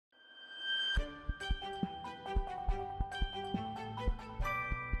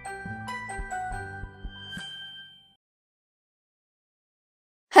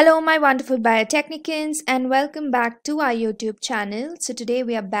Hello, my wonderful biotechnicians, and welcome back to our YouTube channel. So, today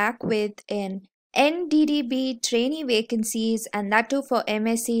we are back with an NDDB Trainee Vacancies, and that too for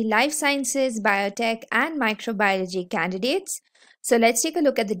MSc Life Sciences, Biotech, and Microbiology candidates. So, let's take a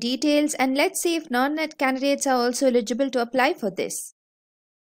look at the details and let's see if non-net candidates are also eligible to apply for this.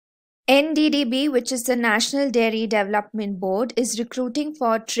 NDDB, which is the National Dairy Development Board, is recruiting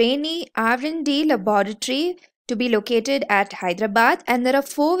for trainee R&D laboratory to be located at Hyderabad, and there are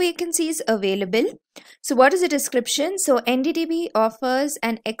 4 vacancies available. So what is the description? So NDDB offers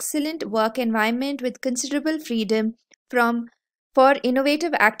an excellent work environment with considerable freedom for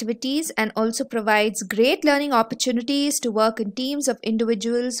innovative activities and also provides great learning opportunities to work in teams of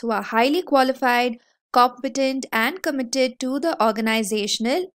individuals who are highly qualified, competent, and committed to the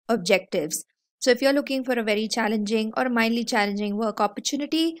organizational objectives. So if you're looking for a very challenging or mildly challenging work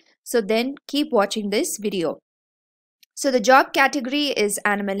opportunity, so then keep watching this video. So the job category is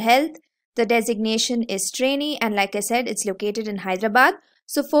animal health. The designation is trainee, and like I said, it's located in Hyderabad.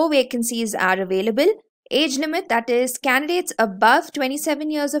 So 4 vacancies are available. Age limit, that is candidates above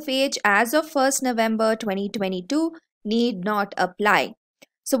 27 years of age as of 1st November 2022 need not apply.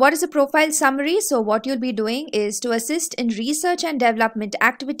 So what is the profile summary? So what you'll be doing is to assist in research and development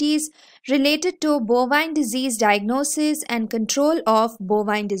activities related to bovine disease diagnosis and control of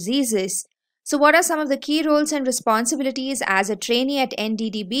bovine diseases. So what are some of the key roles and responsibilities as a trainee at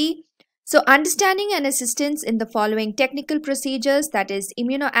NDDB? So understanding and assistance in the following technical procedures, that is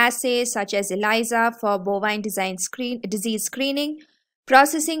immunoassays such as ELISA for bovine disease screening,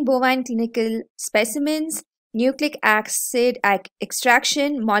 processing bovine clinical specimens, nucleic acid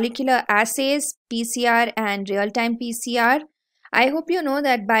extraction, molecular assays, PCR and real-time PCR. I hope you know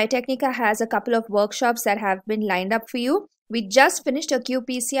that Biotechnica has a couple of workshops that have been lined up for you. We just finished a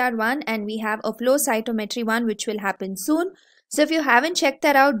qPCR one and we have a flow cytometry one which will happen soon. So if you haven't checked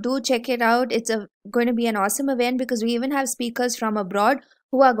that out, do check it out. It's going to be an awesome event because we even have speakers from abroad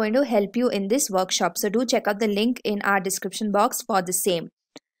who are going to help you in this workshop. So do check out the link in our description box for the same.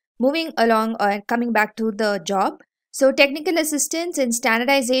 Moving along or coming back to the job. So technical assistance in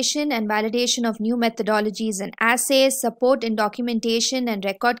standardization and validation of new methodologies and assays, support in documentation and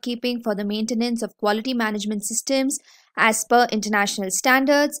record keeping for the maintenance of quality management systems as per international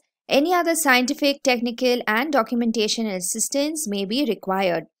standards. Any other scientific, technical and documentation assistance may be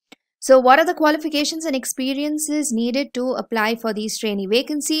required. So what are the qualifications and experiences needed to apply for these trainee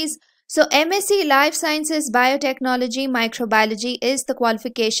vacancies? So MSc Life Sciences, Biotechnology, Microbiology is the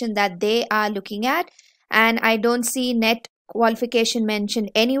qualification that they are looking at, and I don't see net qualification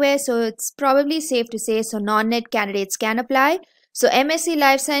mentioned anywhere, so it's probably safe to say so non-net candidates can apply. So MSc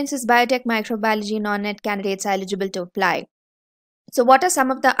Life Sciences, Biotech, Microbiology, non-net candidates are eligible to apply. So what are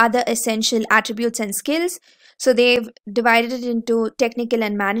some of the other essential attributes and skills? So they've divided it into technical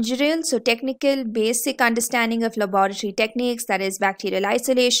and managerial. So technical, basic understanding of laboratory techniques, that is bacterial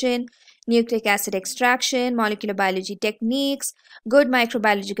isolation, nucleic acid extraction, molecular biology techniques, good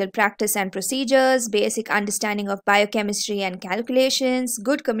microbiological practice and procedures, basic understanding of biochemistry and calculations,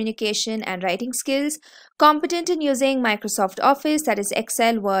 good communication and writing skills, competent in using Microsoft Office, that is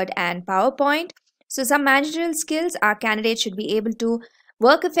Excel, Word and PowerPoint. So some managerial skills, our candidates should be able to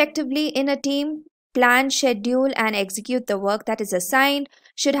work effectively in a team, plan, schedule and execute the work that is assigned,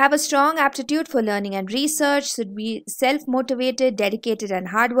 should have a strong aptitude for learning and research, should be self-motivated, dedicated and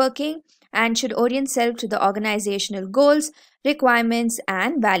hardworking, and should orient self to the organizational goals, requirements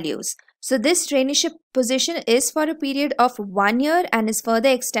and values. So this traineeship position is for a period of 1 year and is further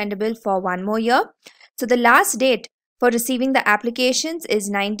extendable for 1 more year. So the last date for receiving the applications is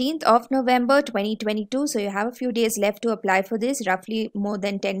 19th of November 2022. So you have a few days left to apply for this, roughly more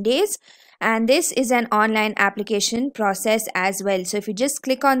than 10 days. And this is an online application process as well. So if you just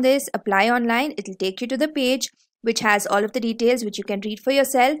click on this, apply online, it will take you to the page which has all of the details which you can read for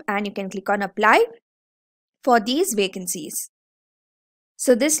yourself, and you can click on apply for these vacancies.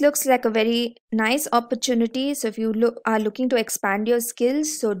 So this looks like a very nice opportunity. So if you are looking to expand your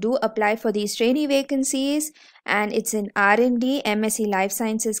skills, so do apply for these trainee vacancies, and it's in R&D. MSc Life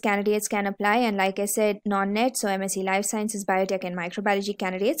Sciences candidates can apply, and like I said, non-net, so MSc Life Sciences, Biotech and Microbiology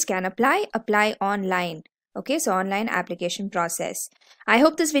candidates can apply online. Okay, so online application process. I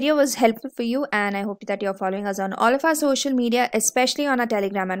hope this video was helpful for you, and I hope that you're following us on all of our social media, especially on our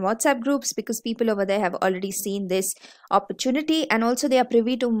Telegram and WhatsApp groups, because people over there have already seen this opportunity and also they are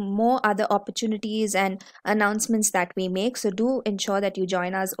privy to more other opportunities and announcements that we make. So do ensure that you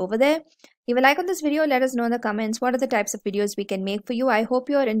join us over there. Leave a like on this video, let us know in the comments what are the types of videos we can make for you. I hope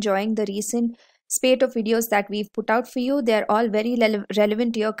you are enjoying the recent spate of videos that we've put out for you. They're all very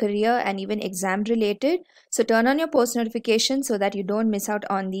relevant to your career and even exam related. So turn on your post notifications so that you don't miss out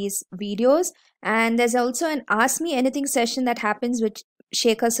on these videos. And there's also an Ask Me Anything session that happens with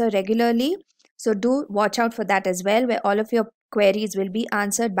Shekhar sir regularly. So do watch out for that as well, where all of your queries will be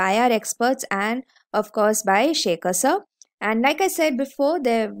answered by our experts and of course by Shekhar sir. And like I said before,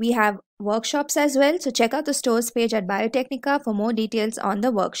 there we have workshops as well. So check out the stores page at Biotechnica for more details on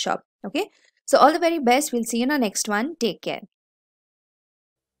the workshop. Okay. So all the very best. We'll see you in our next one. Take care.